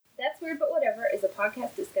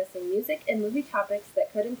podcast discussing music and movie topics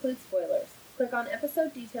that could include spoilers. Click on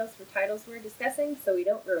episode details for titles we're discussing so we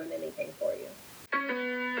don't ruin anything for you.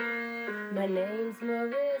 My name's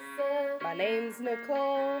Marissa. My name's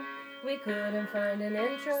Nicole. We couldn't find an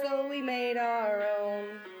intro, So we made our own.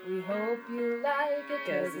 we hope you like it,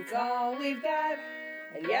 Cause it's all we've got.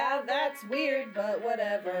 And yeah, that's weird, but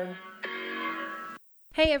whatever.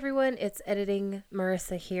 Hey everyone, it's Editing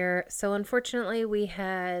Marissa here. So unfortunately we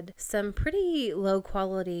had some pretty low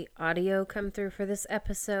quality audio come through for this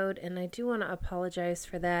episode, and I do want to apologize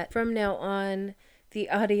for that. From now on, the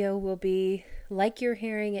audio will be like you're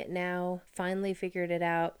hearing it now. Finally figured it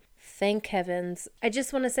out. Thank heavens. I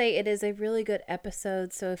just want to say it is a really good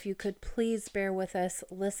episode, so if you could please bear with us,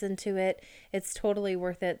 listen to it. It's totally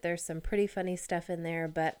worth it. There's some pretty funny stuff in there,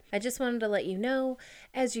 but I just wanted to let you know,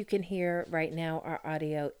 as you can hear right now, our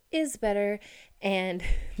audio is better, and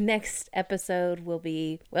next episode will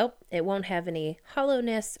be, well, it won't have any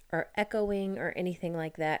hollowness or echoing or anything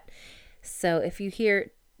like that. So if you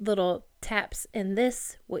hear little taps in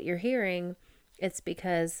this, what you're hearing, it's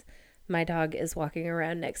because my dog is walking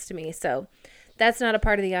around next to me. So that's not a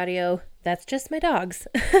part of the audio. That's just my dogs.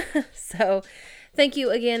 So thank you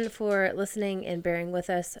again for listening and bearing with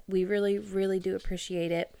us. We really, really do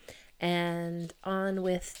appreciate it. And on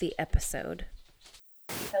with the episode.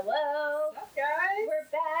 Hello. What's up, guys? We're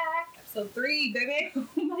back. Episode 3, baby. Oh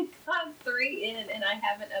my God, 3 in, and I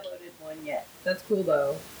haven't uploaded one yet. That's cool,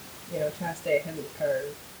 though. You know, trying to stay ahead of the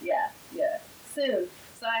curve. Yeah. Soon.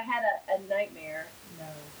 So I had a nightmare. No.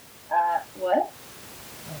 What?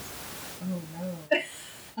 Oh, no.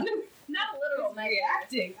 Not a literal nightmare.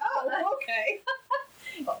 Reacting. Oh, okay.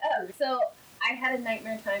 So I had a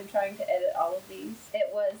nightmare time trying to edit all of these. It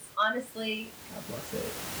was honestly, God bless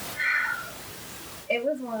it. it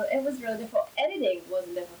was really difficult. Editing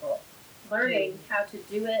wasn't difficult. Learning how to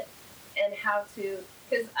do it and how to,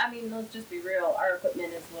 because I mean, let's just be real. Our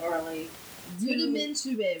equipment is literally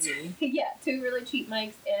Rudimentary, baby. two really cheap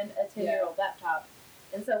mics and a 10-year-old laptop,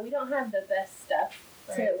 and so we don't have the best stuff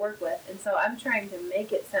to work with. And so I'm trying to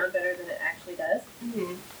make it sound better than it actually does.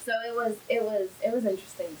 Mm-hmm. So it was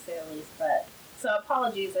interesting to say the least. But so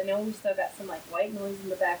apologies. I know we still got some like white noise in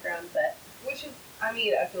the background, but Which is, I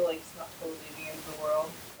mean, I feel like it's not totally the end of the world.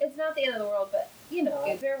 it's not the end of the world. But you know,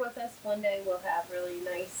 bear with us. One day we'll have really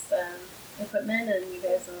nice equipment, and you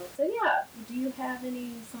guys will. So yeah, do you have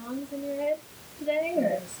any songs in your head today,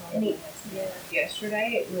 or any? Yeah.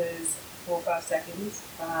 Yesterday it was 4 or 5 seconds.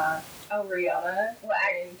 Oh, Rihanna, Well,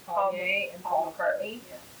 and Kanye, and Paul McCartney.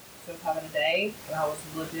 Yeah. So I was having a day, and I was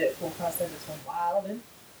legit 4 or 5 seconds from wilding.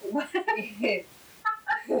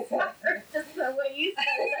 Just the way you said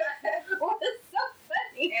that was so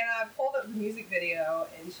funny. And I pulled up the music video,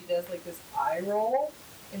 and she does like this eye roll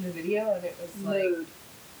in the video, and it was like, Mood.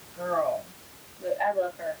 girl. Look, I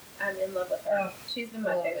love her. I'm in love with her. Oh, She's been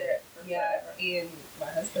my love favorite it. for Yeah, forever. and my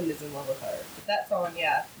husband is in love with her. But that song,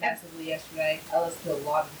 yeah, massively yesterday. I listened to a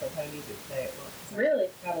lot of different kind of music today at work. So Really?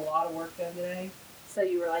 I got a lot of work done today. So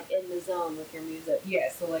you were like in the zone with your music. Yeah,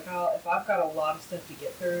 so like if I've got a lot of stuff to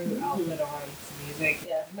get through, I'll put on some music.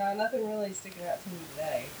 Yeah. No, nothing really sticking out to me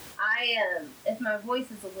today. I if my voice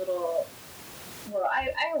is a little, well,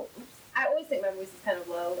 I always think my voice is kind of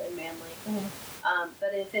low and manly.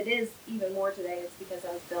 But if it is even more today, it's because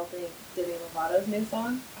I was building Demi Lovato's new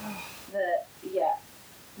song.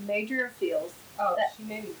 Major of Feels. Oh, she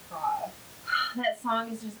made me cry. That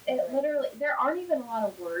song is just, it literally, there aren't even a lot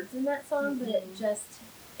of words in that song, but it just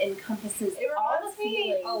encompasses It all the reminds me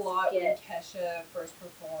feelings a lot you when get. Kesha first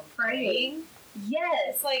performed Praying. Yes.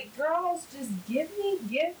 It's like, girls, just give me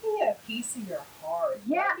a piece of your heart.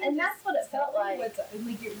 Yeah, Let me and just that's what it felt tell me like.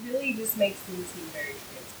 Like, it really just makes things seem very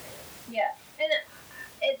transparent. Yeah. And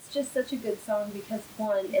it's just such a good song because,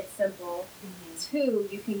 one, it's simple. Two,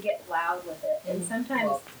 you can get loud with it. And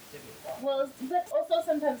sometimes, but also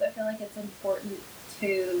sometimes I feel like it's important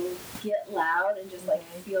to get loud and just like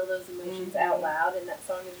feel those emotions out loud, and that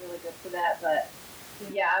song is really good for that. But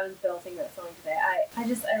yeah, I was belting that song today.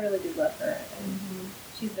 I really do love her. And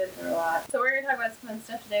she's been through a lot. So we're gonna talk about some fun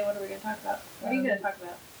stuff today. What are we gonna talk about? What are you gonna talk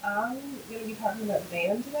about? I'm gonna be talking about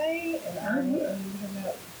band today, and I'm gonna be talking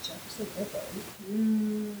about Jefferson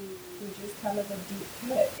Airplane, which is kind of a deep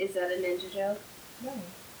cut. Is that a ninja joke? No.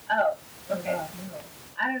 Oh, okay. God, no.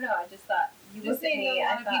 I don't know. I just thought you Just looked at saying, me.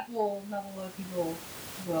 not a lot of people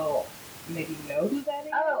will maybe know who that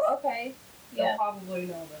is. Oh, okay. They'll Yeah. probably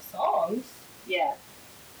know the songs, Yeah.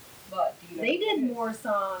 but do you know They who did it is? more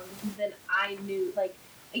songs than I knew. Like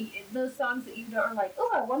those songs that you don't are like,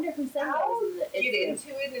 oh, I wonder who sang I'll those. get into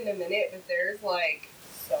it in a minute, but there's like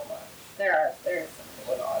so much There is so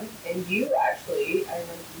much. going on. And you actually, I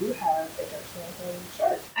remember you have a Jefferson Airplane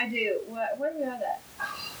do. Where did we have that?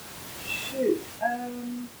 Shoot.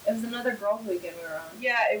 It was another girls' weekend we were on.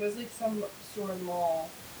 Yeah, it was like some store in the mall.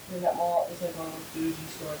 And that mall is like one of those bougie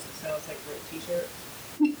stores that sells like great t-shirts.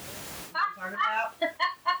 You know what I'm talking about?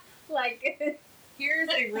 Like, Here's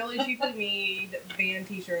a really cheaply made band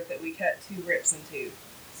t-shirt that we cut 2 rips into.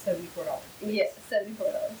 $74. yeah,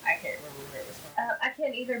 $74. I can't remember where it was from. I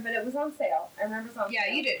can't either, but it was on sale. I remember it was on Yeah,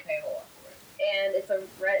 sale. you did pay a whole lot for it. And it's a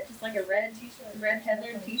red, just like a red T-shirt. red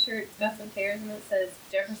headline t-shirt. It's got some tears and it says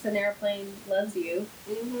Jefferson Airplane loves you.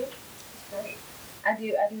 Mm-hmm. It's great. I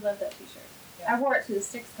do love that t-shirt. Yeah. I wore it to the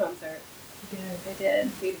Styx concert. You did. They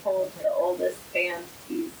did. We pulled the oldest band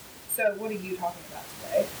tees. So what are you talking about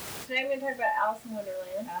today? Today I'm going to talk about Alice in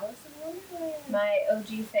Wonderland. Alice in Wonderland. My OG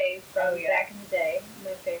fave from Oh, yeah. back in the day.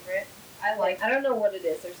 My favorite. I don't know what it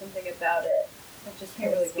is. There's something about it that just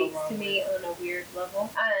Can't really really go speaks wrong to with me it. on a weird level.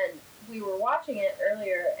 And we were watching it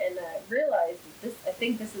earlier and I realized that I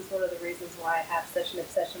think this is one of the reasons why I have such an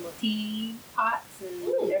obsession with teapots and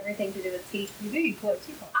Ooh. everything to do with tea. You do. You collect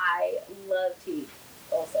teapots. I love tea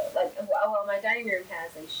also. Like, well, my dining room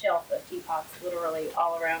has a shelf of teapots literally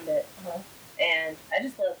all around it. Uh-huh. And I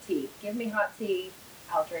just love tea. Give me hot tea,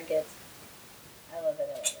 I'll drink it. I love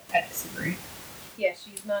it. I disagree. Yeah,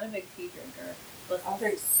 she's not a big tea drinker. But I'll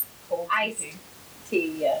drink cold iced tea.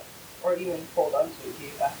 tea, yeah. Or even cold unsweet tea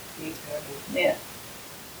if I need to. Yeah.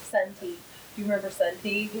 Sun tea. Do you remember sun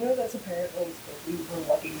tea? You know that's apparently we were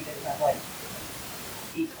lucky we didn't have like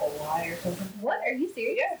E. coli or something. What? Are you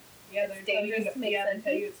serious? Yeah. Yeah, It's they're telling you dangerous to make yeah, sun they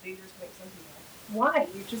tell tea? you it's dangerous to make sun tea now. Why?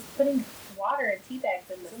 You're just putting water and tea bags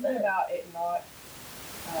in the Something sun. about it not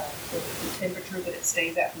the temperature that it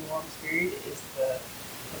stays at for the longest period is the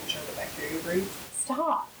temperature the bacteria breeds.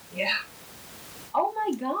 Stop. Yeah. Oh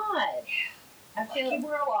my god. I Lucky feel.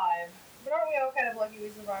 we're alive. But aren't we all kind of lucky we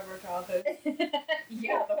survived our childhood?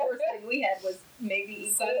 Yeah, the worst thing we had was maybe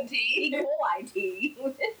Sun E. tea. coli tea.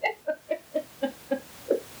 Oh,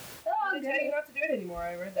 They tell you not to do it anymore.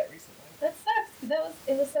 I read that recently. that sucks.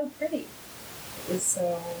 It was so pretty. It was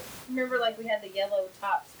so Remember, like we had the yellow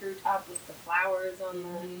top, screw top with the flowers on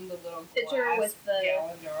the little Pitcher glass with the-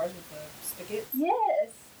 gallon jars with the spigots. the.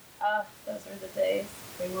 Yes. Those were the days.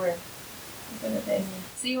 They were. Those were the days.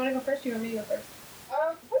 So you want to go first? Or you want me to go first?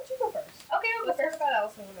 Why'd you go first? Okay, I'll go Let's talk first. about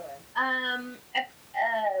Alice in Wonderland.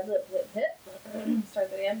 Start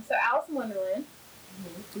again. So Alice in Wonderland.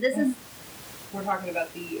 Mm-hmm. This is We're talking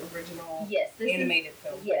about the original yes. This animated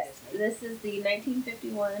film. is by yes. Disney. This is the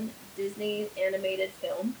 1951 Disney animated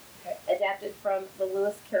film, Okay. adapted from the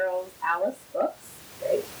Lewis Carroll's Alice books.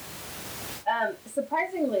 Great.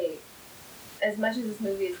 Surprisingly, as much as this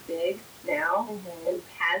movie is big now Mm-hmm. and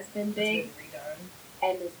has been big It's been redone.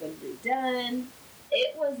 and has been redone,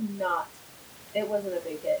 it wasn't a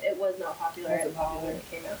big hit. It was not popular Wasn't at all popular. when it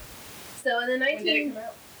came out. So in the When did it 19 come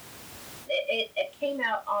out? it came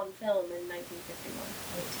out on film in 1951,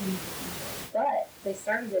 1952. but they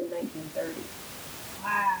started in 1930.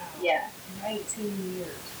 Wow. Yeah. 19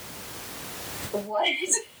 years. What?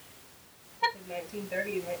 From 1930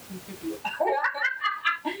 to 1951.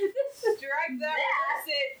 Strike Strike that reverse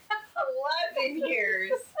it. 11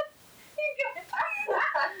 years.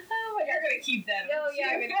 Oh my You're god. gonna keep that. Oh aren't you? yeah,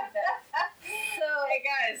 I'm gonna keep that. So Hey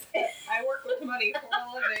guys, I work with money for a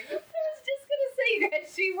living. I was just gonna say, you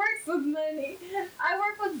guys, she works with money. I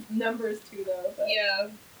work with numbers too, though. But Yeah.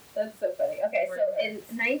 that's so funny. Okay, Work so in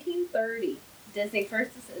numbers. 1930, Disney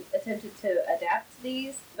first attempted to adapt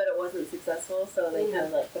these, but it wasn't successful, so they kind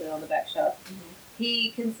of like put it on the back shelf.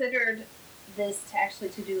 He considered this to actually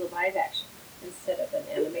to do a live action instead of an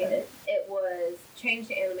animated. It was changed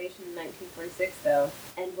to animation in 1946 though,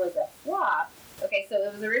 and was a flop. Okay, so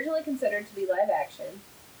it was originally considered to be live action,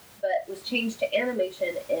 but was changed to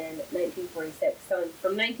animation in 1946. So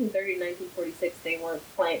from 1930 to 1946, they weren't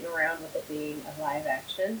playing around with it being a live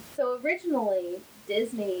action. So originally,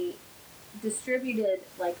 Disney distributed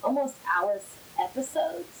like almost Alice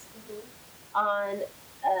episodes on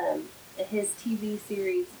his TV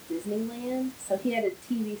series Disneyland. So he had a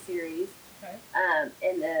TV series, Okay.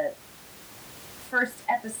 and the first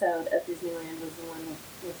episode of Disneyland was the one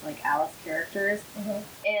with like Alice characters.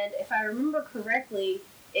 And if I remember correctly,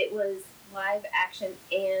 it was live action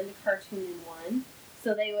and cartoon in one.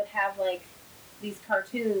 So they would have like these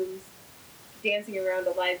cartoons dancing around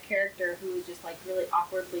a live character who was just like really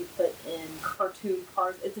awkwardly put in cartoon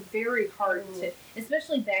cars. It's very hard to,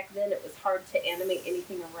 especially back then, it was hard to animate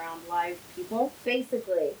anything around live people.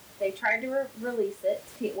 Basically, they tried to release it.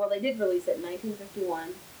 Well, they did release it in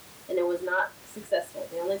 1951, and it was not successful.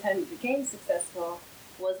 The only time it became successful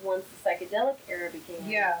was once the psychedelic era began.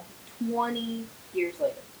 Yeah. 20 years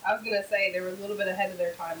later. I was gonna say they were a little bit ahead of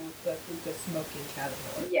their time with the hookah smoking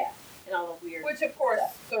caterpillar. Yeah, and all the weird. Which, of course,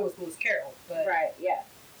 stuff. so was Lewis Carroll. But Right, yeah.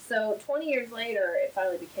 So 20 years later, it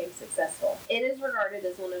finally became successful. It is regarded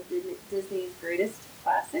as one of Disney's greatest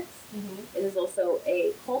classics. Mm-hmm. It is also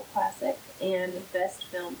a cult classic and best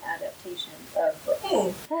film adaptation of books.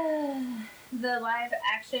 The live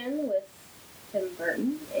action with Tim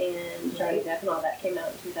Burton and Johnny Depp and all that came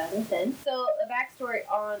out in 2010. So a backstory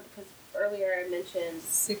on, because earlier I mentioned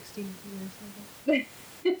 16 years ago.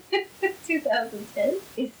 2010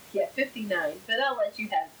 is 59, but I'll let you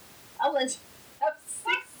have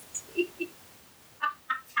 60.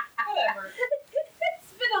 Whatever.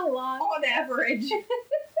 It's been a long. On average.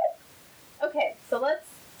 Okay, so let's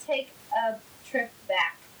take a trip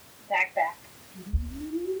back.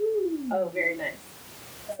 Oh, very nice.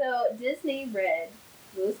 So Disney read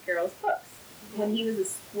Lewis Carroll's books when he was a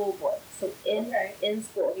schoolboy. So in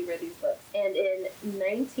school he read these books. And in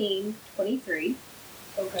 1923,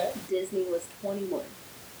 Disney was 21.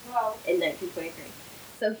 Wow. In 1923.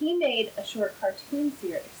 So he made a short cartoon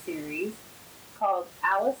series called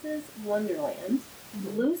Alice's Wonderland,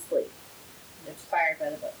 loosely inspired by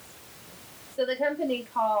the books. So the company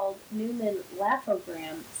called Newman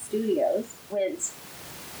Laughogram Studios went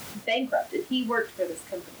bankrupt. He worked for this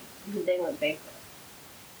company. They went bankrupt.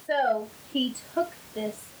 So he took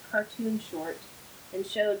this cartoon short and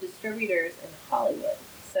showed distributors in Hollywood.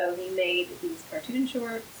 So he made these cartoon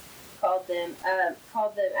shorts, called them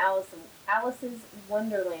Alice's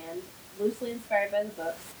Wonderland, loosely inspired by the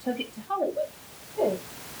books, took it to Hollywood.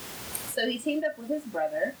 So he teamed up with his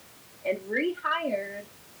brother and rehired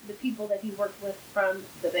the people that he worked with from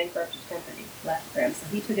the bankrupted company, Laugh-O-Gram. So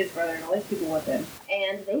he took his brother and all these people with him,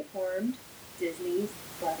 and they formed Disney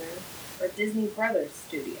Brothers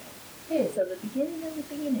Studio. So the beginning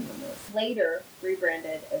almost. Later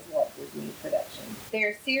rebranded as Walt Disney Productions.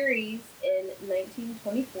 Their series in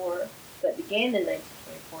 1924, that began in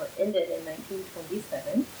 1924, ended in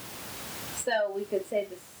 1927. So we could say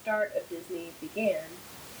the start of Disney began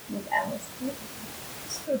with Alice.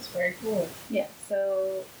 So it's very cool. Yeah,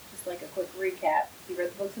 so just like a quick recap, he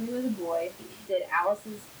read the books when he was a boy, did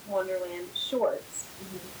Alice's Wonderland shorts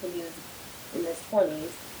when he was in his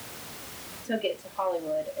 20s, took it to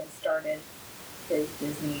Hollywood and started his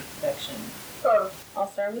Disney production. I'll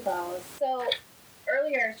start with Alice. So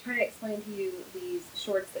earlier I was trying to explain to you these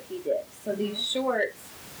shorts that he did. So these shorts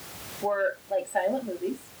were like silent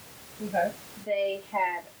movies. Okay. They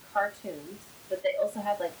had cartoons, but they also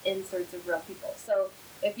had like inserts of real people. So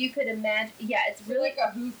if you could imagine, it's really like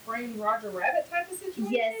a Who Framed Roger Rabbit type of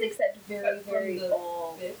situation? Yes, except very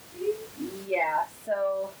old. 50s? Yeah,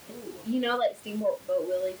 so like Steamboat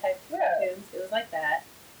Willie type cartoons. It was like that,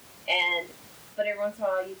 but every once in a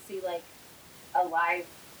while you'd see like a live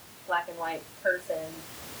black and white person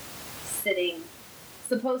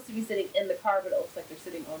supposed to be sitting in the car, but it looks like they're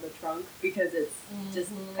sitting on the trunk because it's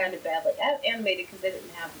just kind of bad, like animated because they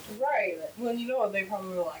didn't have the trunk. Right. Well, they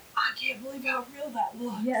probably were like, I can't believe how real that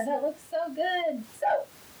looks. Yeah, that looks so good. So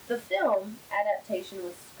the film adaptation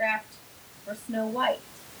was scrapped for Snow White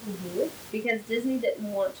because Disney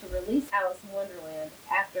didn't want to release Alice in Wonderland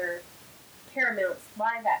after Paramount's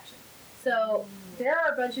live action. So there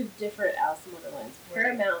are a bunch of different Alice in Wonderlands.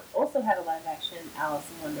 Paramount also had a live action Alice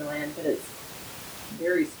in Wonderland, but it's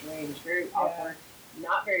very strange, very awkward,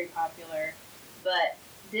 not very popular. But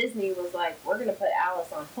Disney was like, we're going to put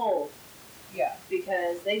Alice on hold. Yeah.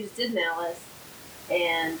 Because they just did an Alice,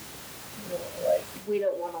 and we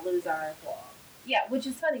don't want to lose our flop. Yeah, which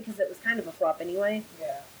is funny because it was kind of a flop anyway.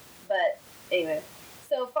 Yeah. But anyway,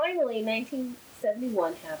 so finally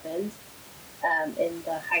 1971 happened in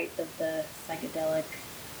the height of the psychedelic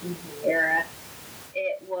era.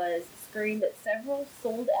 It was screened at several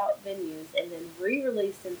sold-out venues and then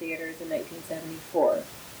re-released in theaters in 1974.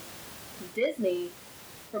 Disney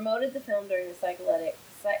promoted the film during the psychedelic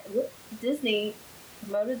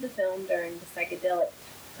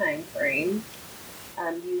time frame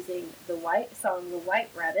using the White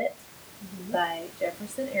Rabbit by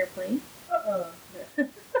Jefferson Airplane. No,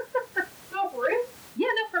 for real? Yeah,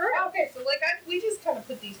 no, for real. Okay, so we just kind of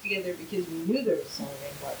put these together because we knew there was a song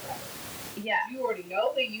named White Rabbit. Yeah. You already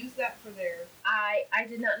know they used that for their... I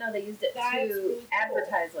did not know they used it That's to really cool.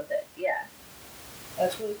 advertise with it. Yeah.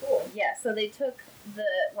 That's really cool. Yeah, so they took the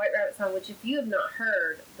White Rabbit song, which if you have not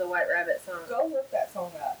heard the White Rabbit song... Go look that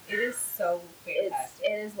song up. It is so fantastic.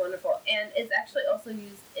 It is wonderful. And it's actually also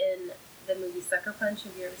used in the movie Sucker Punch.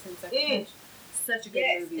 Have you ever seen Sucker Punch? Such a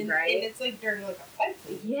good movie, right? And it's like during like a fight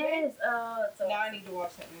scene. Yes. Oh, it's so Now awesome. I need to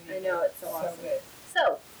watch that movie. I know, it's so awesome. Good.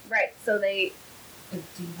 So, right. So they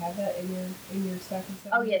Do you have that in your Sucker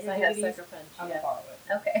Punch? Oh yes, I have Sucker Punch. I'm gonna borrow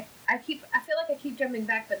it. Okay. I feel like I keep jumping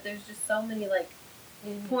back, but there's just so many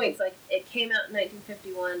points. Like it came out in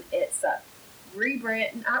 1951. It sucked.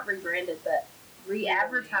 Not rebranded, but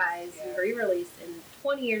re-advertised, re-released, and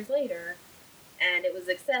 20 years later, and it was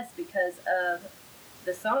a success because of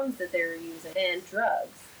the songs that they were using and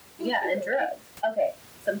drugs. Yeah, and drugs. Okay,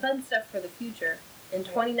 some fun stuff for the future. In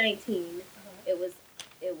 2019, it was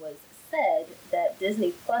said that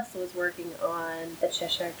Disney Plus was working on the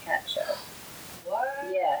Cheshire Cat show. What?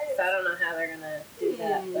 Yes, I don't know how they're gonna do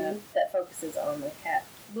that, but that focuses on the cat.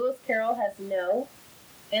 Lewis Carroll has no,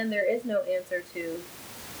 and there is no answer to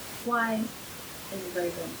why is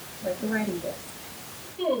Raven like the writing desk.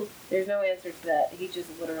 There's no answer to that. He just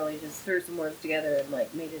literally just threw some words together and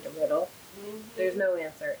made it a riddle. There's no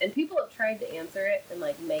answer, and people have tried to answer it and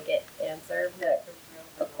make it answer, but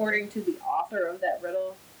according to the author of that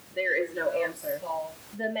riddle, there is no answer.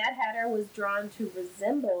 The Mad Hatter was drawn to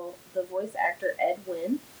resemble the voice actor Ed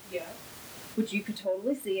Wynn. Yeah. Which you could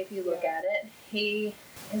totally see if you look at it.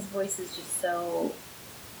 His voice is just so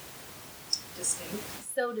distinct.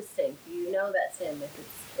 So distinct. You know that's him if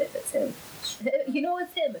it's him. You know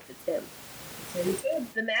it's him if it's him. It's him.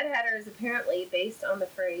 The Mad Hatter is apparently based on the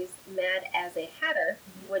phrase "mad as a hatter,"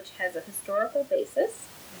 which has a historical basis.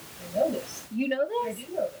 I know this. You know this? I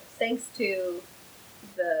do know this. Thanks to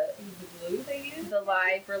the glue they used? the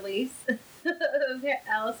live release of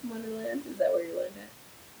Alice in Wonderland. Is that where you learned it?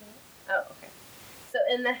 Oh, okay. So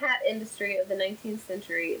in the hat industry of the 19th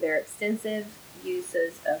century, there are extensive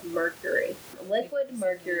uses of mercury. Liquid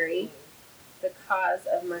mercury, the cause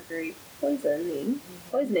of mercury poisoning,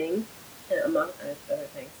 and among other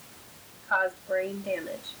things, caused brain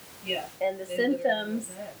damage. Yeah. And the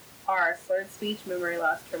symptoms are slurred speech, memory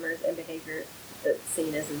loss, tremors, and behavior that's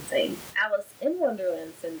seen as insane. Alice in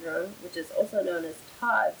Wonderland syndrome, which is also known as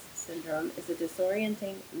Todd's syndrome, is a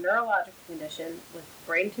disorienting neurological condition with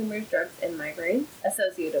brain tumors, drugs, and migraines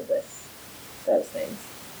associated with those things.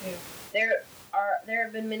 Yeah. There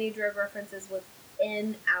have been many drug references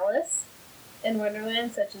within Alice in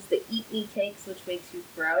Wonderland, such as the Eat Me cakes, which makes you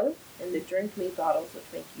grow, and the Drink Me bottles, which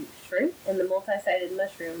make you shrink, and the multi-sided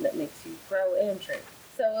mushroom that makes you grow and shrink.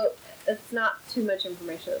 So it's not too much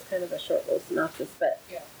information. It's kind of a short little synopsis, but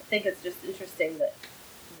I think it's just interesting that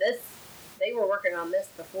they were working on this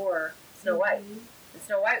before Snow White. And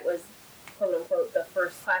Snow White was, quote unquote, the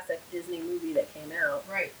first classic Disney movie that came out.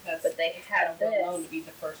 Right. But they had this known to be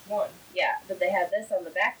the first one. Yeah, but they had this on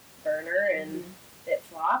the back burner and it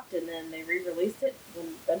flopped, and then they re-released it when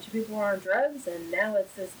a bunch of people were on drugs, and now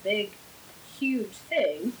it's this big, huge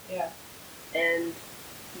thing. Yeah. And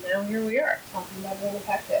now here we are. Talking about it on a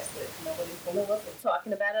podcast that nobody's going to listen.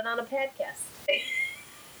 Talking about it on a podcast.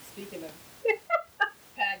 Speaking of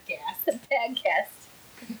podcast. Podcast.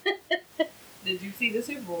 Did you see the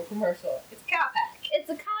Super Bowl commercial? It's a cow pack. It's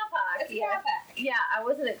a cow pack. It's a cow pack. Yeah, I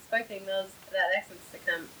wasn't expecting those accents to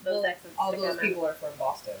come. All those people are from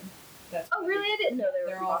Boston. Oh, really? I didn't know they were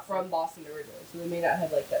They're from all Boston. from Boston originally, so they may not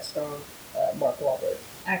have that strong Mark Wahlberg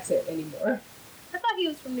accent anymore. I thought he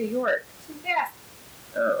was from New York. Yeah.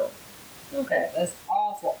 Oh. Okay. That's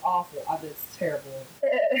awful. It's terrible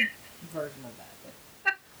version of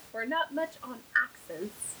that. We're not much on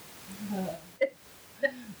accents.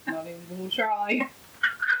 Not even going to try.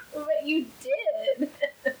 But you did.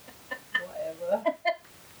 Whatever.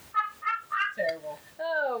 Terrible.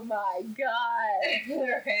 Oh my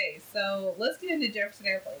god. Okay, so let's get into Jefferson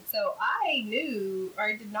Airplane. So I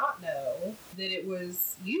did not know that it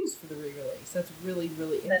was used for the re-release. That's really,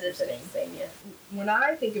 really interesting. That is interesting, yeah. When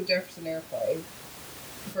I think of Jefferson Airplane,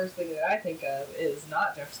 the first thing that I think of is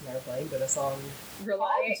not Jefferson Airplane, but a song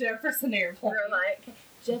called Jefferson Airplane.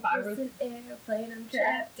 Jefferson Airplane, I'm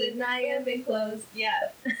trapped in Miami clothes.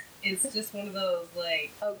 Yeah. It's just one of those,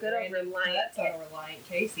 good old Reliant cuts on a Reliant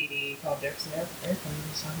K CD called Jefferson Airplane.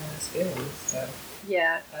 Just talking about his feelings, so.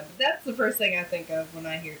 Yeah. That's the first thing I think of when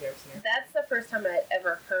I hear Jefferson Airplane. That's the first time I'd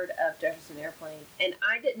ever heard of Jefferson Airplane, and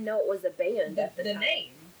I didn't know it was a band at the time. The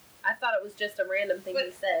name. I thought it was just a random thing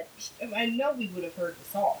he said. I know we would have heard the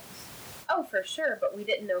songs. Oh, for sure, but we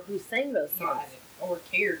didn't know who sang those songs. Yeah, or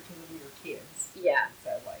cared because we were kids. Yeah.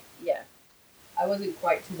 So, yeah. I wasn't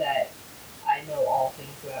quite to that I know all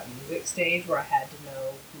things about music stage where I had to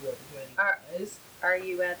know who everybody was. Are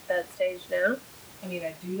you at that stage now? I mean,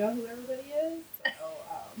 I do know who everybody is. So,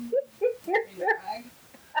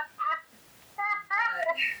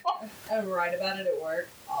 I write about it at work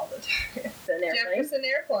all the time. Jefferson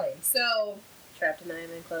Airplane. So, trapped in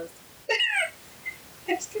Miami clothes.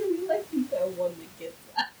 It's gonna be the one that gets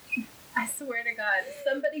that. I swear to God,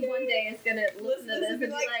 somebody one day is gonna listen to this and be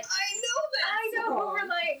like, I know that I know, song. we're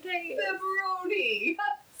like, hey, Pepperoni.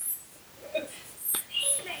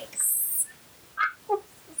 snakes. So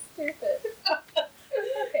stupid.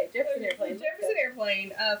 Okay, Jefferson Airplane. Jefferson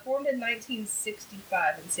Airplane, formed in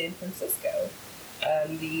 1965 in San Francisco.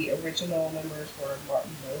 The original members were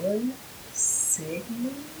Martin Nolan,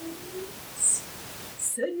 Sydney,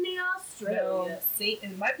 Australia. no,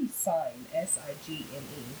 it might be Sign, Sigene,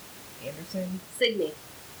 Anderson. Sydney.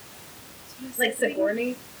 Like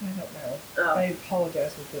Sigourney? I don't know. Oh. I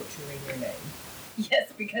apologize for butchering your name.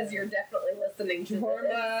 Yes, because you're definitely listening to this.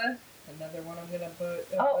 Jorma, another one I'm going to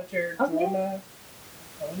butcher. okay. Jorma,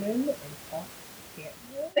 Conan, and Pop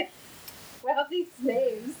Can't. Wow, these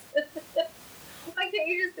names. Why can't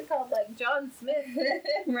you just be called like John Smith?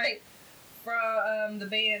 Right. From the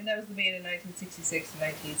band, that was the band in 1966 to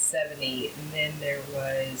 1970, and then there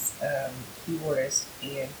was keyboardist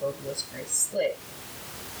and vocalist Grace Slick,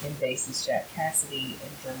 and bassist Jack Cassidy,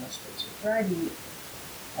 and drummer Spencer Dryden.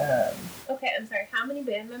 Okay, I'm sorry. How many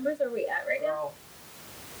band members are we at right now? Girl,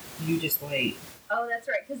 you just wait. Oh, that's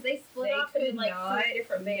right, because they split off into like 3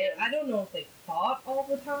 different bands. I don't know if they fought all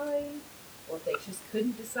the time, or if they just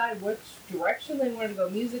couldn't decide which direction they wanted to go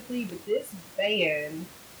musically, but this band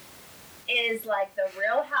is like the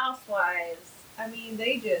Real Housewives. I mean,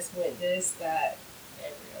 they just went this, that,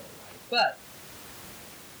 every other way. But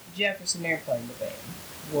Jefferson Airplane, the band,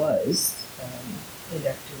 was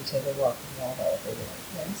inducted into the Rock and Roll Hall of Fame in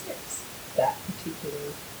 1996. That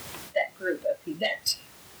particular, that group of people.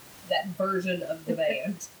 That version of the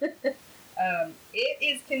band. It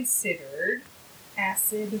is considered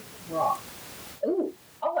acid rock. Ooh.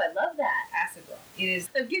 Oh, I love that. Acid rock. It is.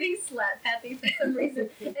 I'm getting slap happy for some reason.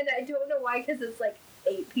 And I don't know why, because it's like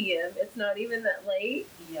 8 p.m. It's not even that late.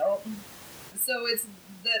 Yep. So it's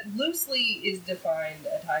that loosely is defined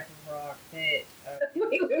a type of rock that.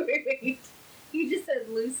 Wait. You just said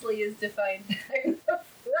loosely is defined type of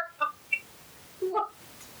rock. What?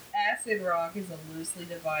 Acid rock is a loosely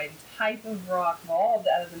defined type of rock evolved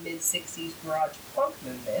out of the mid-60s garage punk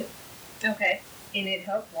movement. Okay. And it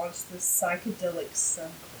helped launch the psychedelic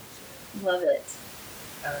subculture. Love it.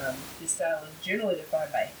 This style is generally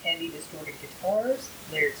defined by heavy distorted guitars,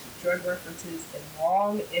 lyrics with drug references, and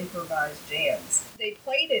long improvised jams. They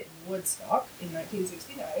played at Woodstock in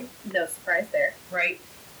 1969. No surprise there. Right?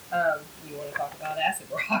 You want to talk about acid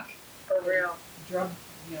rock. For real. Drug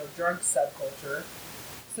subculture.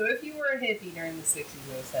 So if you were a hippie during the 60s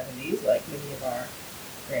or the 70s, like many of our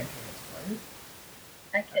grandparents were,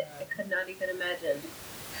 I could not even imagine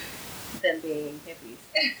them being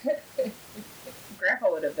hippies.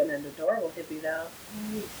 Grandpa would have been an adorable hippie, though.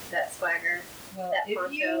 That swagger. Well, that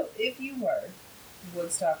poncho. if you were,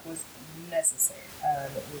 Woodstock was necessary.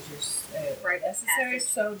 It was your necessary passage.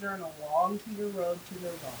 sojourn along to your road to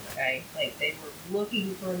Nirvana. Okay, like they were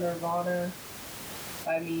looking for Nirvana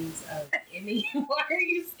by means of any. Why are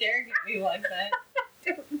you staring at me like that?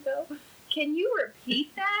 I don't know. Can you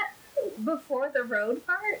repeat that before the road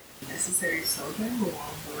part? Necessary sojourn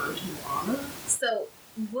along the road to Nirvana. So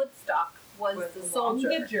Woodstock was the soldier.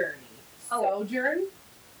 The journey. Oh. Sojourn,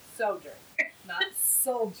 not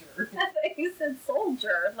soldier. I thought you said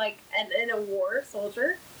soldier, like in a war,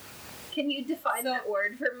 soldier. Can you define that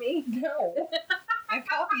word for me? No. I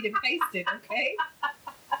copied and pasted, okay?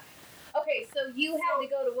 Okay, so you had to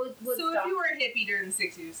go to Woodstock. So if you were a hippie during the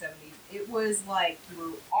 60s or 70s, it was like you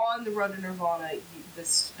were on the road to Nirvana, the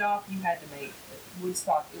stop you had to make,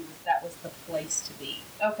 Woodstock, that was the place to be.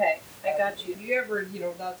 Okay, I got you. If you ever,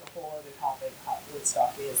 that's a whole other topic, how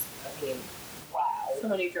Woodstock is. I mean, wow. So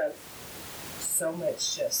many drugs. So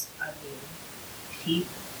much people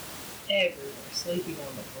everywhere, sleeping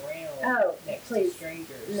on the ground next to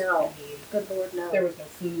strangers. No. I mean, good Lord, no. There was no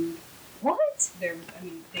food. What? They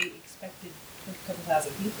expected a couple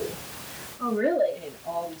thousand people. Oh, really? And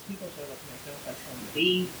all these people showed up and there's no place for them to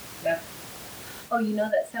be. Nothing. Oh,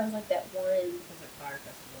 that sounds like that one. It was a fire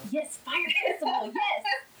festival. Yes, Fire Festival,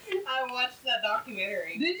 yes! I watched that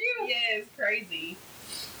documentary. Did you? Yeah, it's crazy.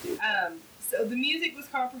 So the music was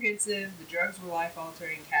comprehensive, the drugs were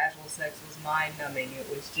life-altering, casual sex was mind-numbing. It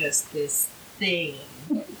was just this thing.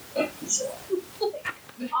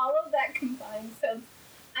 All of that combined sounds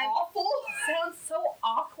awful. Sounds so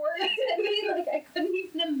awkward to me. Like, I couldn't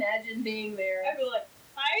even imagine being there. I'd be like,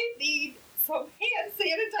 I need some hand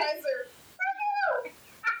sanitizer.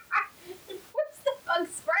 What's the bug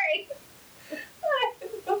spray? I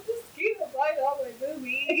have a mosquito bite on my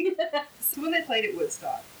boobie. So when they played at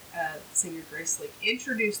Woodstock, singer Grace Slick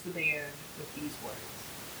introduced the band with these words.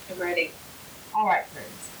 I'm ready. All right,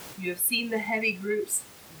 friends. You have seen the heavy groups.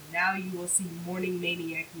 Now you will see morning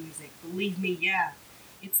maniac music. Believe me, yeah.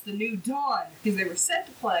 It's the new dawn. Because they were set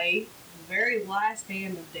to play the very last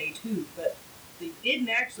band of day 2, but they didn't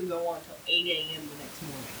actually go on until 8 a.m. the next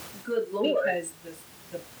morning. Good lord. Because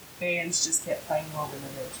the bands just kept playing longer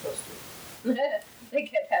than they were supposed to. They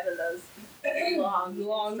kept having those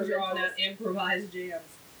long drawn out improvised jams.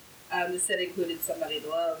 The set included Somebody to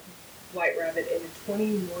Love, White Rabbit, and a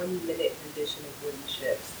 21-minute rendition of Wooden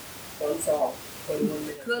Ships. One song, 21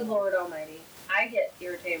 minutes. Good Lord Almighty. I get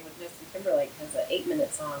irritated with Justin Timberlake because an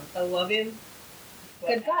 8-minute song. I love him.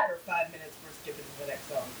 Good God. After 5 minutes, we're skipping to the next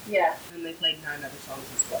song. Yeah. And they played 9 other songs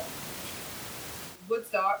as well.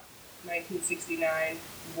 Woodstock, 1969,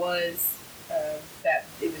 was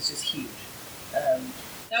it was just huge.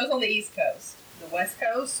 That was on the East Coast. The West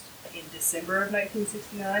Coast, in December of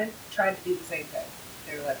 1969, tried to do the same thing.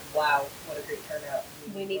 They were like, wow, what a great turnout.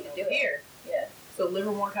 We need to do it. Here. Yeah. So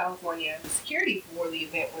Livermore, California, the security for the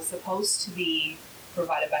event was supposed to be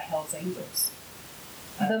provided by Hell's Angels.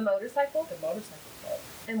 The motorcycle? The motorcycle club.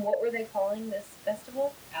 And what were they calling this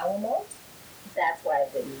festival? Alamo? That's why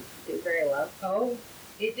it didn't do very well. Oh,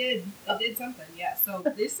 it did. It did something, yeah. So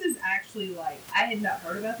this is actually like, I had not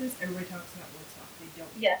heard about this. Everybody talks about Woodstock. They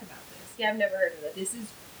don't talk about this. Yeah, I've never heard of it. This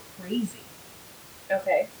is crazy.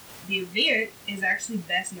 Okay. The event is actually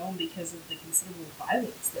best known because of the considerable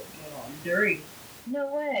violence that went on during.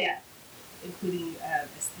 No way. Yeah. Including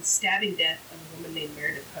the stabbing death of a woman named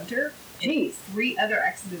Meredith Hunter. Jeez. And 3 other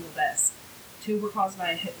accidental deaths. 2 were caused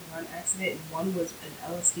by a hit-and-run accident, and 1 was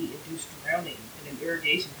an LSD-induced drowning in an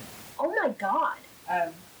irrigation canal. Oh my God.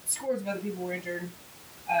 Scores of other people were injured.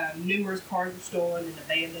 Numerous cars were stolen and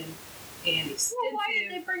abandoned. And extensive, well, why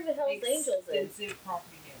did they bring the Hells Angels in? Extensive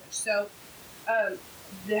property damage. So,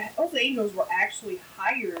 the Hells Angels were actually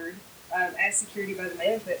hired as security by the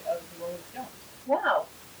management of the Rolling Stones. Wow.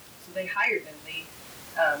 So they hired them. They,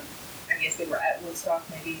 I guess they were at Woodstock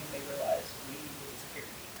maybe, and they realized we need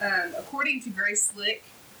security. According to Grace Slick,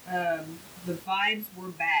 the vibes were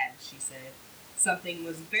bad, she said. Something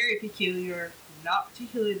was very peculiar, not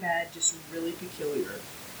particularly bad, just really peculiar.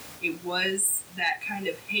 It was that kind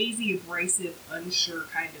of hazy, abrasive, unsure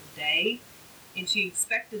kind of day, and she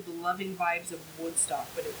expected the loving vibes of Woodstock,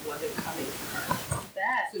 but it wasn't coming from her.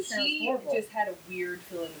 That so sounds she horrible. just had a weird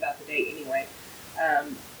feeling about the day anyway.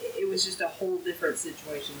 It was just a whole different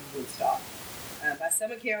situation in Woodstock. By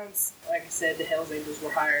some accounts, like I said, the Hells Angels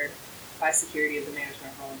were hired by security of the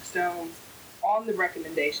management of Rolling Stones on the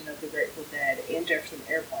recommendation of the Grateful Dead and Jefferson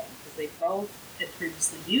Airplane, because they both had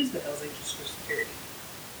previously used the Hells Angels for security.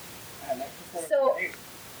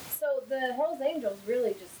 So the Hells Angels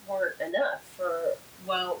really just weren't enough for...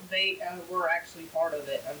 Well, they were actually part of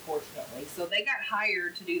it, unfortunately. So they got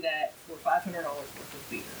hired to do that for $500 worth of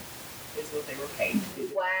beer, is what they were paid to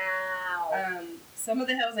do. Wow. Some of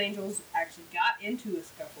the Hells Angels actually got into a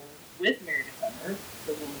scuffle with Meredith Hunter,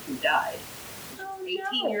 the woman who died. Oh,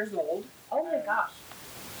 18 years old. Oh my gosh.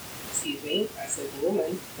 Excuse me, I said the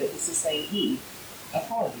woman, but this is saying he.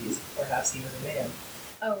 Apologies, perhaps he was a man.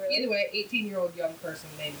 Oh, really? Either way, 18-year-old young person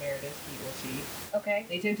named Meredith, he or she. Okay.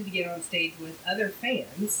 They attempted to get on stage with other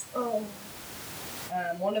fans. Oh.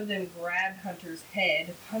 One of them grabbed Hunter's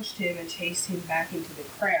head, punched him, and chased him back into the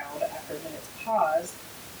crowd. After a minute's pause,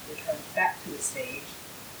 returned back to the stage,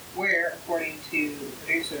 where, according to the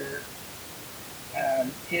producer,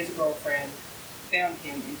 his girlfriend found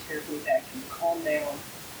him and tearfully begged him to calm down,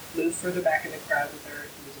 moved further back in the crowd with her.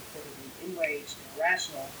 He was reportedly enraged and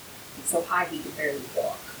irrational, and so high he could barely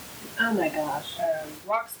walk. Oh my gosh.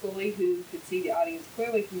 Rock Scully, who could see the audience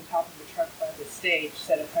clearly from the top of the truck by the stage,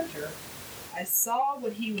 said of Hunter, "I saw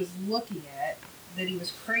what he was looking at, that he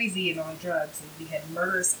was crazy and on drugs, and he had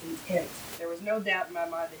murderous intent. There was no doubt in my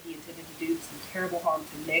mind that he intended to do some terrible harm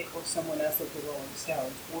to Nick or someone else of the Rolling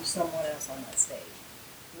Stones, or someone else on that stage."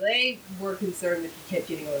 They were concerned that he kept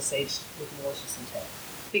getting on the stage with malicious intent.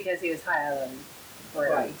 Because he was high on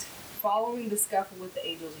Right. Following the scuffle with the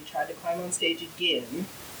Angels, he tried to climb on stage again.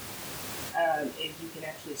 If you can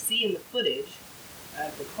actually see in the footage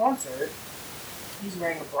of the concert, he's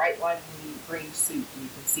wearing a bright light green suit, and you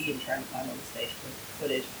can see him trying to climb on the stage with the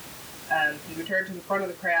footage. He returned to the front of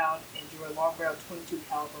the crowd and drew a long-barreled .22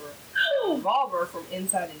 caliber revolver from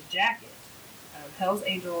inside his jacket. Hell's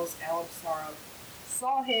Angels, Alan Pissarro,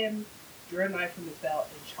 saw him, drew a knife from his belt,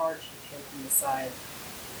 and charged at him from the side,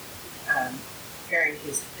 carrying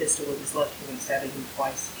his pistol with his left hand and stabbing him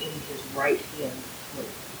twice in his right hand.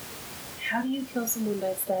 How do you kill someone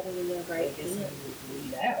by stabbing in their right I guess hand? he would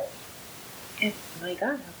bleed out. My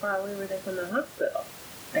God, how far away were they from the hospital?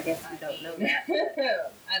 I guess we don't know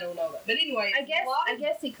that. I don't know that. But anyway, I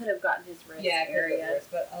guess he could have gotten his wrist area. area.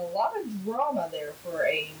 But a lot of drama there for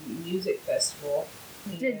a music festival.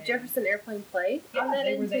 Did Jefferson Airplane play Yeah, on that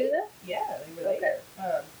they end were too, there. though? Yeah, they were Okay.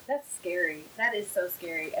 there. That's scary. That is so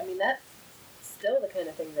scary. I mean, that's still the kind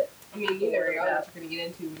of thing that I mean, you people never worry know about. what you're going to get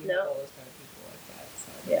into when you No. have all those kind of people like that. So.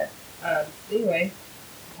 Yeah. Anyway,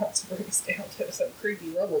 not to bring us down to some creepy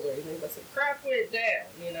levels or anything, but some crap went down,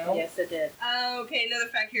 you know? Yes, it did. Okay, another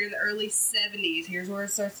fact here in the early 70s. Here's where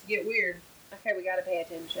it starts to get weird. Okay, we gotta pay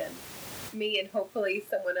attention. Me and hopefully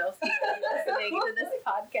someone else who's listening to this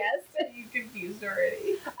podcast. Are you confused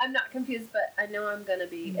already? I'm not confused, but I know I'm gonna In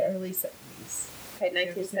be. the early 70s. Okay,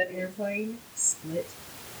 Jefferson 1970. Airplane split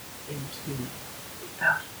in two.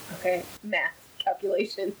 Okay, math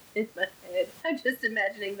calculation in my head. I'm just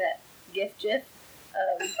imagining that gif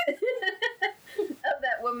of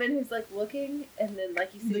that woman who's like looking, and then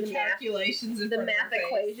like you see The the math, calculations in the front of math her face.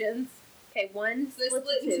 equations. Okay, one So they split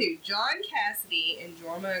split to in two. two. John Cassidy and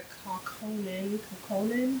Jorma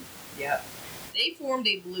Kokkonen. Yep. They formed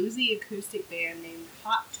a bluesy acoustic band named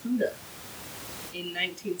Hot Tuna in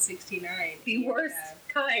 1969. The And, worst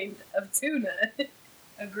kind of tuna.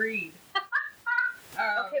 Agreed.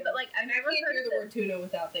 Okay, but like I've and I never can't heard hear of the them, word tuna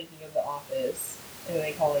without thinking of The Office. And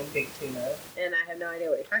they call him Big Tuna. and I have no idea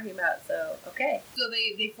what you're talking about. So okay. So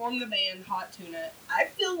they formed the band Hot Tuna. I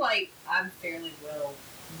feel like I'm fairly well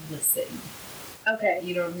listened. Okay.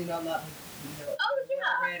 You know what I mean? I'm not, Oh,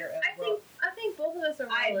 yeah. read or I think both of us are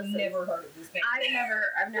well I've listened. never heard of this band. I've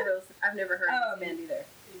never heard of this band either.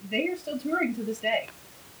 They are still touring to this day.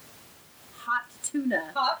 Hot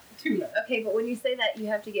tuna. Hot Tuna. Okay, but when you say that, you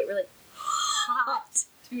have to get really Hot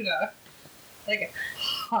Tuna. Like a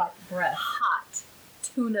hot breath. hot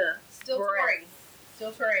tuna. Still breath. touring.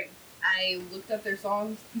 Still touring. I looked up their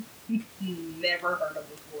songs. Never heard of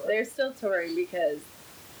before. They're still touring because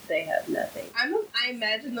they have nothing. I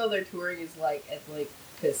imagine though their touring is like at like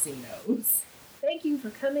casinos. Thank you for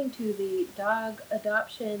coming to the dog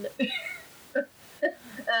adoption. What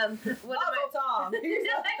am I? Tom.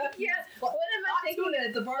 Yeah. What am I Hot thinking? Tuna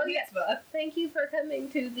at the bar Oh, yeah. mitzvah. Thank you for coming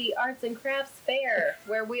to the Arts and Crafts Fair,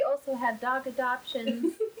 where we also have dog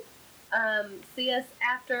adoptions. See us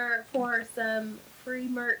after for some free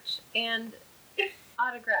merch and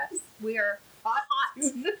autographs. We are Hot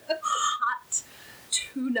Tuna. hot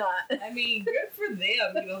tuna. I mean, good for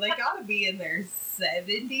them. You know, they gotta be in their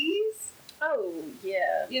 70s. Oh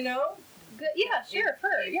yeah. You know? Good. Yeah. Sure.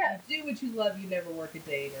 Her. If Yeah. you do what you love, you never work a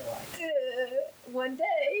day in your life. One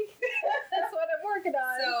day. That's what I'm working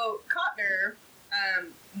on. So Cotner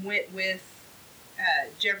went with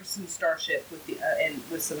Jefferson Starship with the and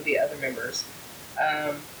with some of the other members.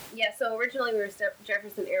 Yeah. So originally we were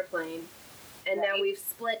Jefferson Airplane, and now Right. we've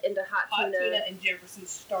split into Hot Hot Tuna. Tuna and Jefferson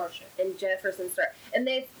Starship. And Jefferson Star, and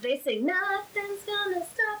they sing "Nothing's Gonna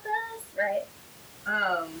Stop Us," right?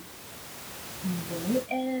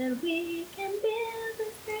 And we can build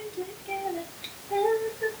this thing together.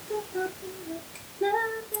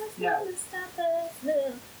 Nothing's No. gonna stop us.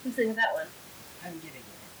 No. Who sings that one? I'm getting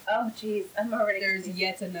there. Oh, jeez, I'm already. There's confused.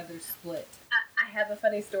 yet another split. I have a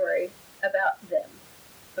funny story about them.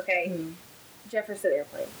 Okay, Jefferson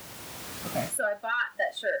Airplane. Okay. So I bought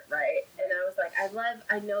that shirt, right? And I was like,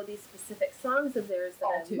 I know these specific songs of theirs that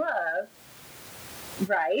All I two. love.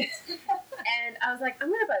 Right. And I was like,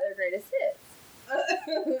 I'm gonna buy their greatest hits.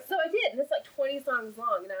 So I did, and it's like 20 songs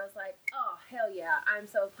long, and I was like, oh hell yeah, I'm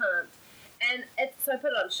so pumped. And so I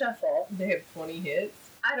put it on shuffle. They have 20 hits.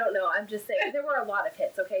 I don't know, I'm just saying there were a lot of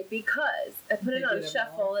hits, okay, because I put it They on did 'em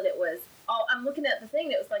shuffle all. and it was all, I'm looking at the thing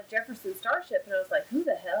and it was like Jefferson Starship, and I was like, who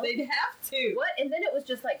the hell? They'd have to. What? And then it was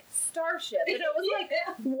just like Starship, and it was like,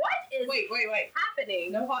 Yeah. what is Wait.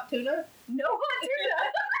 happening? No Hot Tuna? No hot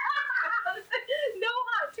tuna. No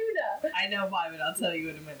hot tuna. I know why, but I'll tell you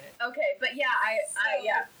in a minute. Okay, but yeah,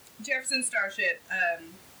 yeah. Jefferson Starship,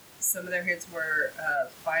 some of their hits were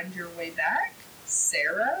Find Your Way Back,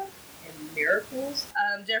 Sarah, and Miracles.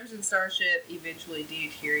 Jefferson Starship eventually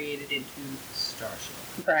deteriorated into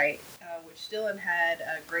Starship, Right. which still had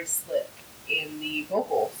Grace Slick in the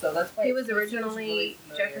vocal, so that's why He it was feels originally really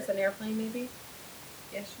familiar. Jefferson Airplane, maybe?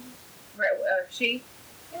 Yes, she was. Right, she?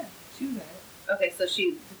 Yeah, she was in it. Okay, so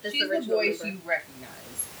she's She's the original voice member. you recognize.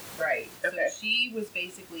 Right. Okay. So she was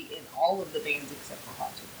basically in all of the bands except for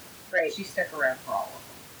Hot Tuna. Right, She stuck around for all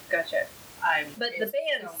of them. gotcha. But the It's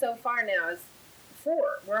band so far now is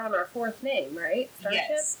 4. We're on our 4th name, right? Starship?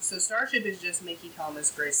 Yes. So Starship is just Mickey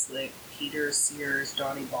Thomas, Grace Slick, Peter Sears,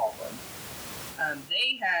 Donnie Baldwin.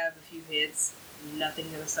 They have a few hits. Nothing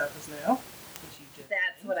Gonna Stop Us Now, which you just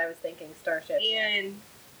That's what I was thinking, Starship. And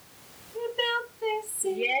we built this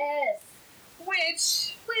city. Yes!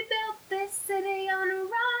 Which We built this city on a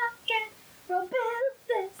rocket. We built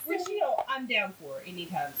this Which, you know, I'm down for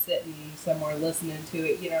anytime sitting somewhere listening to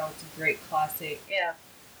it. You know, it's a great classic. Yeah.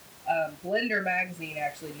 Blender magazine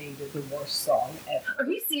actually named it the worst song ever. Are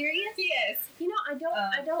you serious? Yes. You know,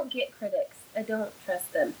 I don't get critics. I don't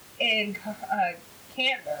trust them. And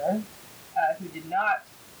Kantner, who did not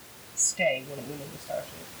stay when it went into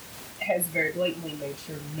Starship, has very blatantly made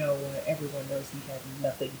sure everyone knows he had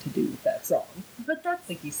nothing to do with that song. But that's I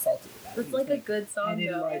think he's salty about it. it's like a good song. I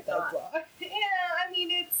didn't though, write I that thought. song. Yeah, I mean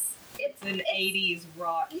it's an 80s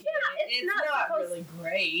rock. Yeah, hit. it's not not really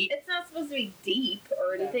great. It's not supposed to be deep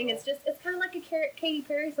or anything. No. It's kind of like a Katy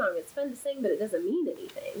Perry song. It's fun to sing, but it doesn't mean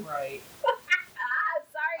anything. Right. I'm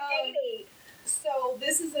sorry, Katie. So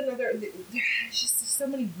this is another. There's just so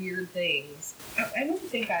many weird things. I don't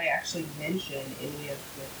think I actually mentioned any of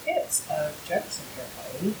the hits of Jefferson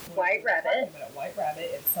Airplane. White Rabbit. White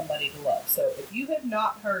Rabbit and Somebody to Love. So if you have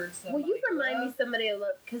not heard Somebody Will you remind to me Love, Somebody to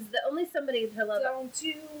Love? Because the only Somebody to Love. Don't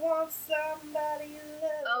you want somebody to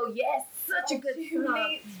love? Oh yes, such a good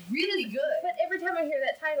song. It's really good. But every time I hear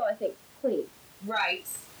that title, I think Queen. Right.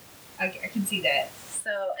 I can see that.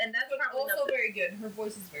 So, and that's But probably also not the, very good. Her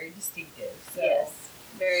voice is very distinctive. So yes,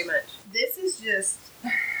 very much. this is just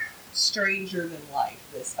stranger than life,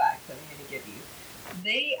 this fact that I'm going to give you.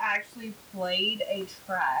 They actually played a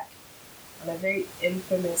track on a very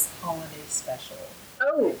infamous holiday special.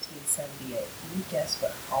 Oh, 1978. Can you guess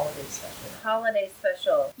what holiday special? holiday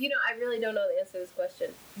special. You know, I really don't know the answer to this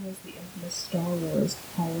question. It was the infamous Star Wars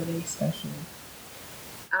holiday special.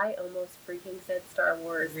 I almost freaking said Star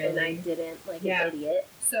Wars, and I Really? didn't, like Yeah. an idiot.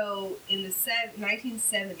 So, in the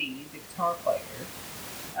 1970s, the guitar player,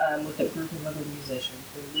 with a group of other musicians,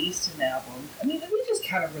 released an album. I mean, they just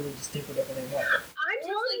kind of really just did whatever they wanted. I'm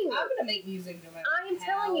telling you. I'm gonna make music no matter I'm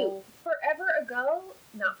telling you, forever ago,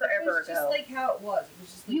 not It forever was just ago, like how it was. It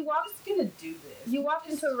was just like, You walked- I'm just gonna do this. you walked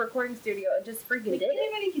into a recording studio and just freaking like, did it.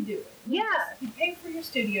 anybody can do it. Yeah. You pay for your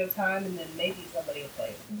studio time, and then maybe somebody will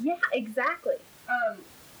play it. Yeah, exactly.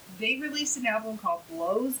 They released an album called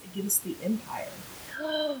Blows Against the Empire,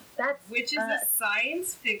 That's which is a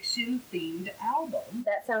science fiction themed album.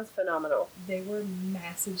 that sounds phenomenal. They were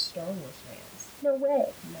massive Star Wars fans. No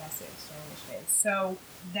way. Massive Star Wars fans. So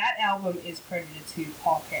that album is credited to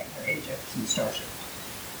Paul Kantner and Jefferson Starship,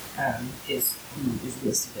 who is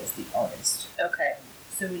listed as the artist. Okay.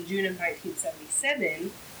 So in June of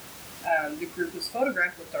 1977, the group was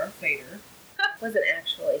photographed with Darth Vader. Wasn't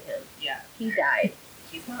actually him. Yeah, He died.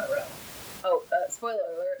 he's not real. Oh, spoiler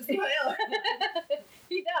alert. Spoiler.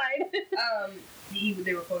 He died.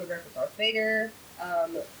 They were photographed with Darth Vader.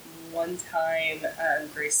 One time,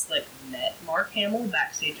 Grace Slick met Mark Hamill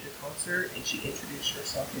backstage at a concert, and she introduced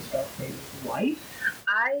herself as Darth Vader's wife.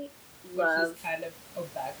 I Which love. is kind of a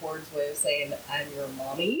backwards way of saying I'm your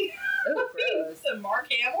mommy. Oh, gross. So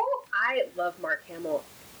Mark Hamill. I love Mark Hamill.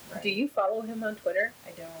 Right. Do you follow him on Twitter?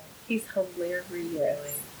 I don't He's hilarious. really.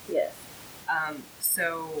 Yes.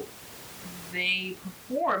 So they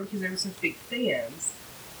performed, because they were such big fans,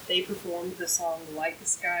 they performed the song Light the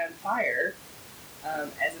Sky on Fire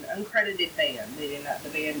as an uncredited band. They did not, the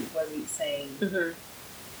band wasn't saying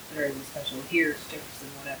Mm-hmm. during the special, here's Jefferson,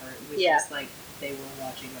 whatever. It was Yeah. just like they were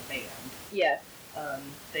watching a band. Yeah.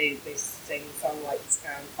 They sang the song Light the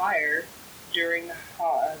Sky on Fire during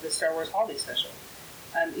the Star Wars Holiday Special.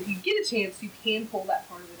 If you get a chance, you can pull that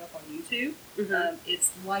part of it up on YouTube. Mm-hmm.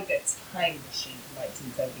 It's like a time machine from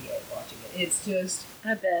 1978 watching it. It's just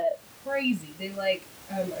I bet. crazy. They like,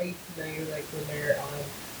 are you familiar, like, when they're on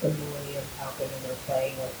the Millennium Falcon and they're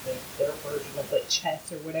playing, like, their version of, like,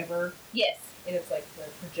 chess or whatever? Yes. And it's, like, the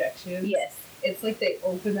projections? Yes. It's like they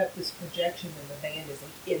open up this projection and the band is,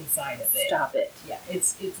 like, inside of it. Stop it. Yeah,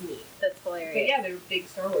 it's neat. That's hilarious. But yeah, they were big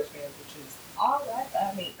Star Wars fans, which is all right.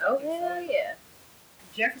 I mean, Oh, it's hell fun. yeah.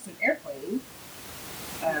 Jefferson Airplane,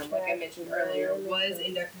 like I mentioned earlier, Jefferson. was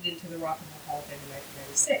inducted into the Rock and Roll Hall of Fame in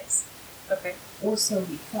 1996. Okay. Or so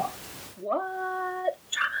we thought. What?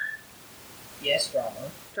 Drama. Yes,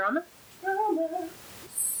 drama. Drama? Drama.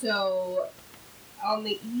 So, on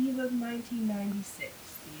the eve of 1996,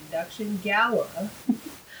 the induction gala.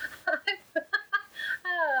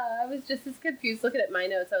 I was just as confused looking at my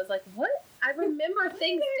notes. I was like, what? I remember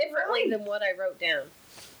things differently than what I wrote down.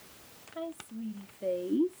 Hi, sweetie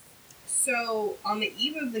face. So, on the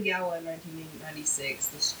eve of the gala in 1996,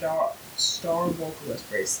 the star vocalist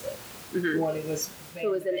Grace Slick, Mm-hmm. one who was Who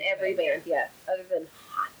was in every band, yeah, other than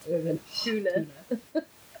other than Tuna.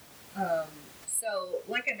 So,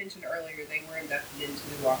 like I mentioned earlier, they were inducted into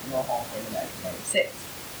the Rock and Roll Hall of Fame in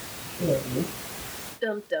 1996.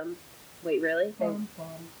 Dum dum. Wait, really?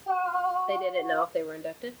 They didn't know if they were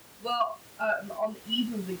inducted? Well, on the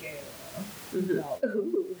eve of the gala. Mm-hmm.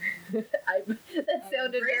 Ooh. That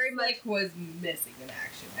sounded Grace very much... Slick was missing in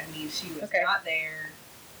action. I mean, she was Okay. not there.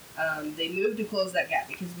 They moved to close that gap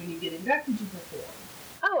because when you get inducted, you perform.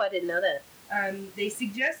 Oh, I didn't know that. They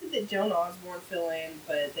suggested that Joan Osborne fill in,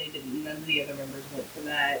 but they didn't. None of the other members went for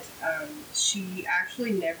that. She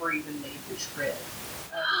actually never even made the trip.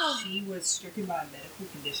 She was stricken by a medical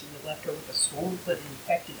condition that left her with a swollen foot and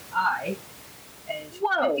infected eye. And she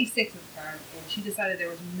was 56 at the time, and she decided there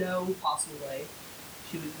was no possible way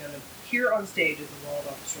she was going to appear on stage as a walled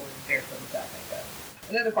off the shore and barefoot without makeup.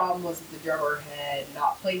 Another problem was that the drummer had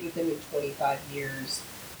not played with him in 25 years,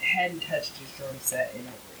 hadn't touched his drum set in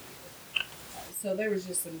over a year. So there was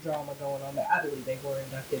just some drama going on there. I believe they were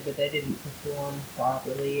inducted, but they didn't perform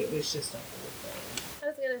properly. It was just a whole thing. I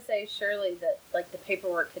was going to say, surely that, like, the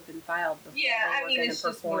paperwork had been filed before Yeah, they I were mean, going it's to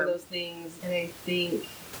just perform. one of those things. And I think,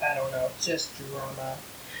 I don't know, just drama.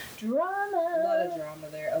 Drama! A lot of drama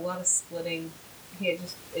there. A lot of splitting. Yeah,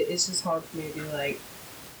 it's just hard for me to be like,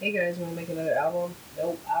 hey guys, want to make another album?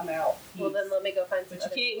 Nope, I'm out. Well, then let me go find some But you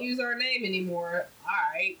other can't people. use our name anymore.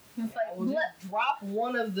 Alright. It's like, We'll just drop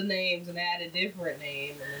one of the names and add a different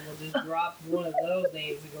name, and then we'll just drop one of those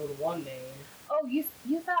names and go to one name. oh,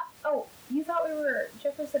 you thought we were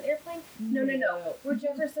Jefferson Airplane? No. We're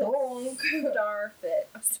Jefferson Starfish.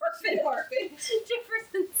 Starfish.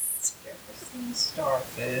 Jefferson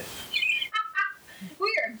Starfish.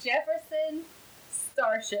 We are Jefferson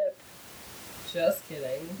Starship. Just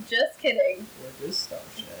kidding. Just kidding. We're just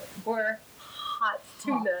Starship. We're Hot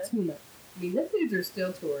Tuna. Hot Tuna. I mean, those dudes are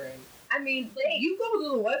still touring. I mean, You go to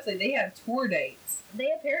the website, they have tour dates.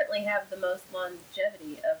 they apparently have the most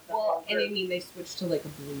longevity of the whole And group. I mean, they switched to like a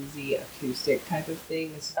bluesy acoustic type of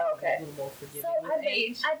thing. This is Okay. a little more forgiving So with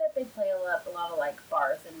age. I bet they play a lot of like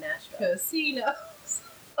bars in Nashville. Casinos.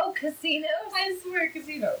 Oh, casinos! I swear,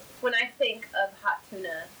 casinos. When I think of Hot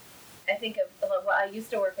Tuna, I think of, well, I used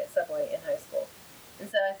to work at Subway in high school. And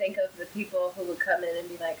so I think of the people who would come in and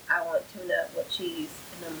be like, I want tuna with cheese.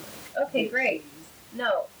 And I'm like, okay, great.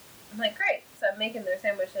 No. I'm like, great. So I'm making their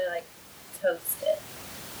sandwich and I like toast it.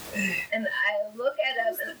 And I look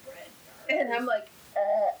at them and I'm like,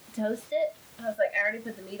 toast it? I was like, I already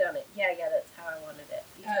put the meat on it. Yeah, that's how I wanted it.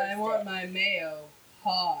 You I toast want it. my mayo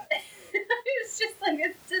hot. It was just like,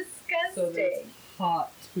 it's disgusting. So there's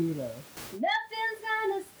hot tuna. Nothing's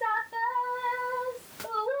gonna stop us.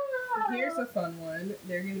 Ooh. Here's a fun one.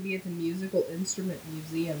 They're going to be at the Musical Instrument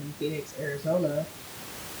Museum in Phoenix, Arizona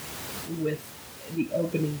with the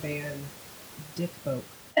opening band, Dick Folk.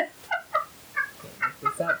 Can't make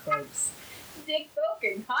this up, folks. Dick Folk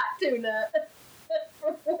and Hot Tuna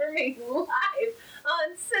performing live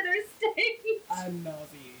on center stage. I'm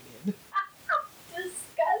nauseated.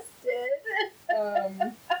 Disgusted.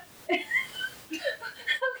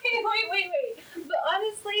 Okay, wait. But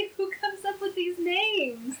honestly, who comes up with these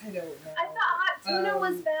names? I don't know. I thought Hot Tuna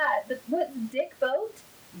was bad, but what's Dick Boat?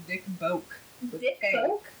 Dick Folk. With Dick K.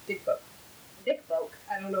 Folk? Dick Folk. Dick Folk.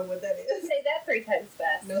 I don't know what that is. Say that 3 times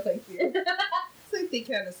fast. No, thank you. I think they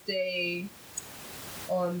kind of stay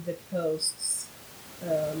on the coasts.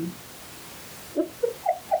 I think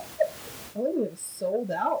it was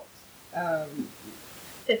sold out.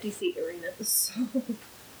 50-seat arena.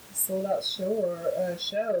 Sold out show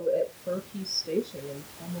at Furkey Station in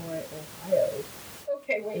Pomeroy, Ohio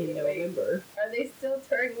Okay, in November. Are they still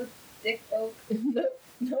touring with Dick Folk?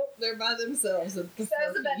 Nope, they're by themselves at the So I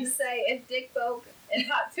was about to Furkeys. say, if Dick Folk and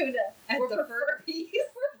Hot Tuna At were the Furkeys.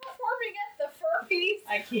 we're performing at the Furkeys,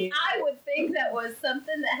 I can't. I would think that was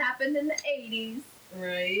something that happened in the 80s.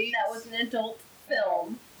 Right? That was an adult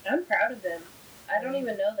film. I'm proud of them. I don't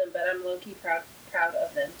even know them, but I'm low-key proud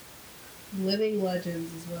of them. Living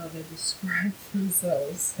legends is what they describe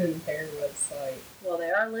themselves in their website. Well,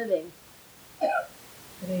 they are living.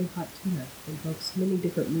 The name Hot Tuna invokes many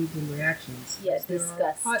different moods and reactions. Yeah, as there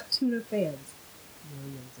disgust. are Hot Tuna fans.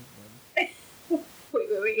 Millions of them.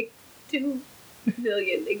 Wait. 2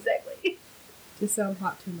 million, exactly. To some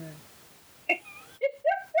Hot Tuna.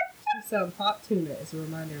 To some, Hot Tuna is a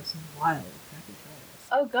reminder of some wild, happy times.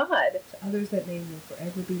 Oh, God. To others, that name will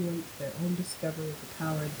forever be linked to their own discovery of the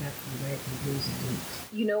power and depth of American blues and roots.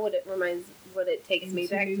 You know what it takes me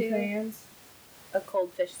back new to? fans, A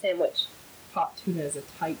cold fish sandwich. Hot Tuna is a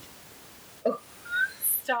tight,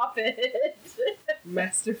 Stop it.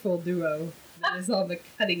 masterful duo that is on the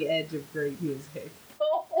cutting edge of great music.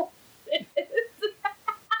 Bullshit.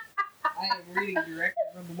 I am reading directly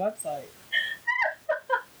from the website.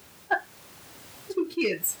 2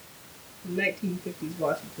 kids from 1950s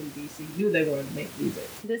Washington, D.C. knew they wanted to make music.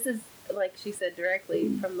 This is like she said,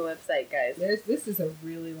 directly from the website, guys. This is a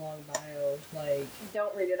really long bio. Like,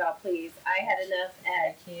 don't read it all, please. I had enough at.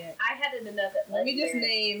 I can't. I had it enough at. Let me just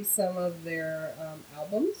name some of their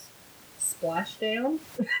albums. Splashdown.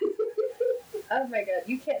 Oh my god,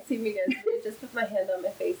 you can't see me, guys. I just put my hand on my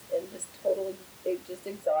face and just totally, just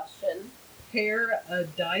exhaustion.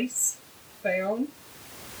 Paradise Found.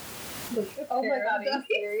 Oh my god, are you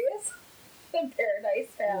serious? The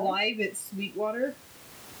Paradise Found. Live at Sweetwater.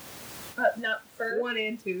 Not for 1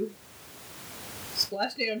 and 2.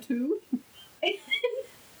 Splashdown 2.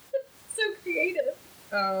 So creative.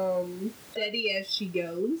 Steady as She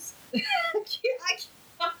Goes. I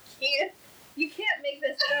can't. You can't make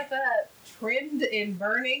this stuff up. Trimmed and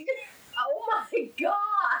Burning. Oh my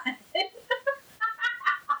god.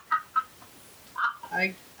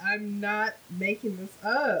 I'm not making this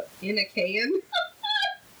up. In a Can.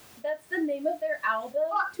 That's the name of their album?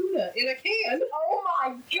 Hot Tuna in a Can. Oh my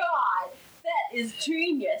god. That is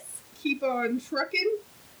genius. Keep on Truckin'.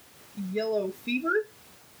 Yellow Fever.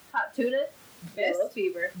 Hot Tuna. Yellow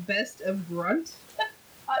Fever. Best of Grunt.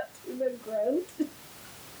 Hot Tuna Grunt.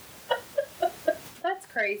 That's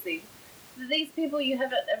crazy. These people you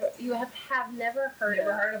have never heard of.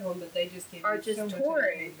 Never heard of them, but they just came. Are just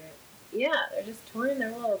touring. Yeah, they're just touring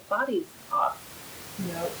their little bodies off.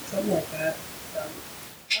 Yep, something like that.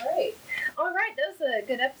 All right. That was a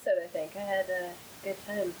good episode. I think I had a good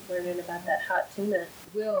time learning about that hot tuna.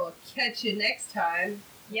 We'll catch you next time.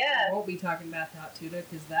 Yeah. We won't be talking about the hot tuna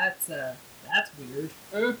because that's weird.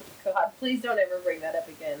 God, please don't ever bring that up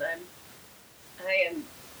again. I am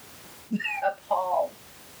appalled.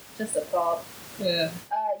 Just appalled. Yeah.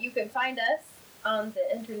 You can find us on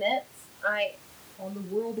the internet. On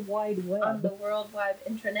the World Wide Web. On the World Wide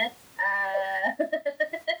Intranet.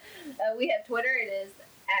 We have Twitter. It is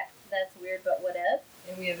 @That's Weird But Whatever.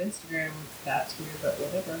 And we have Instagram. That's Weird But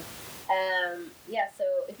Whatever. Yeah. So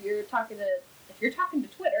if you're talking to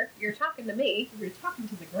Twitter, you're talking to me. If you're talking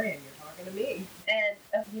to the gram, you're talking to me. And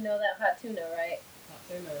you know that hot tuna, right? Hot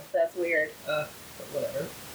tuna. That's weird. But whatever.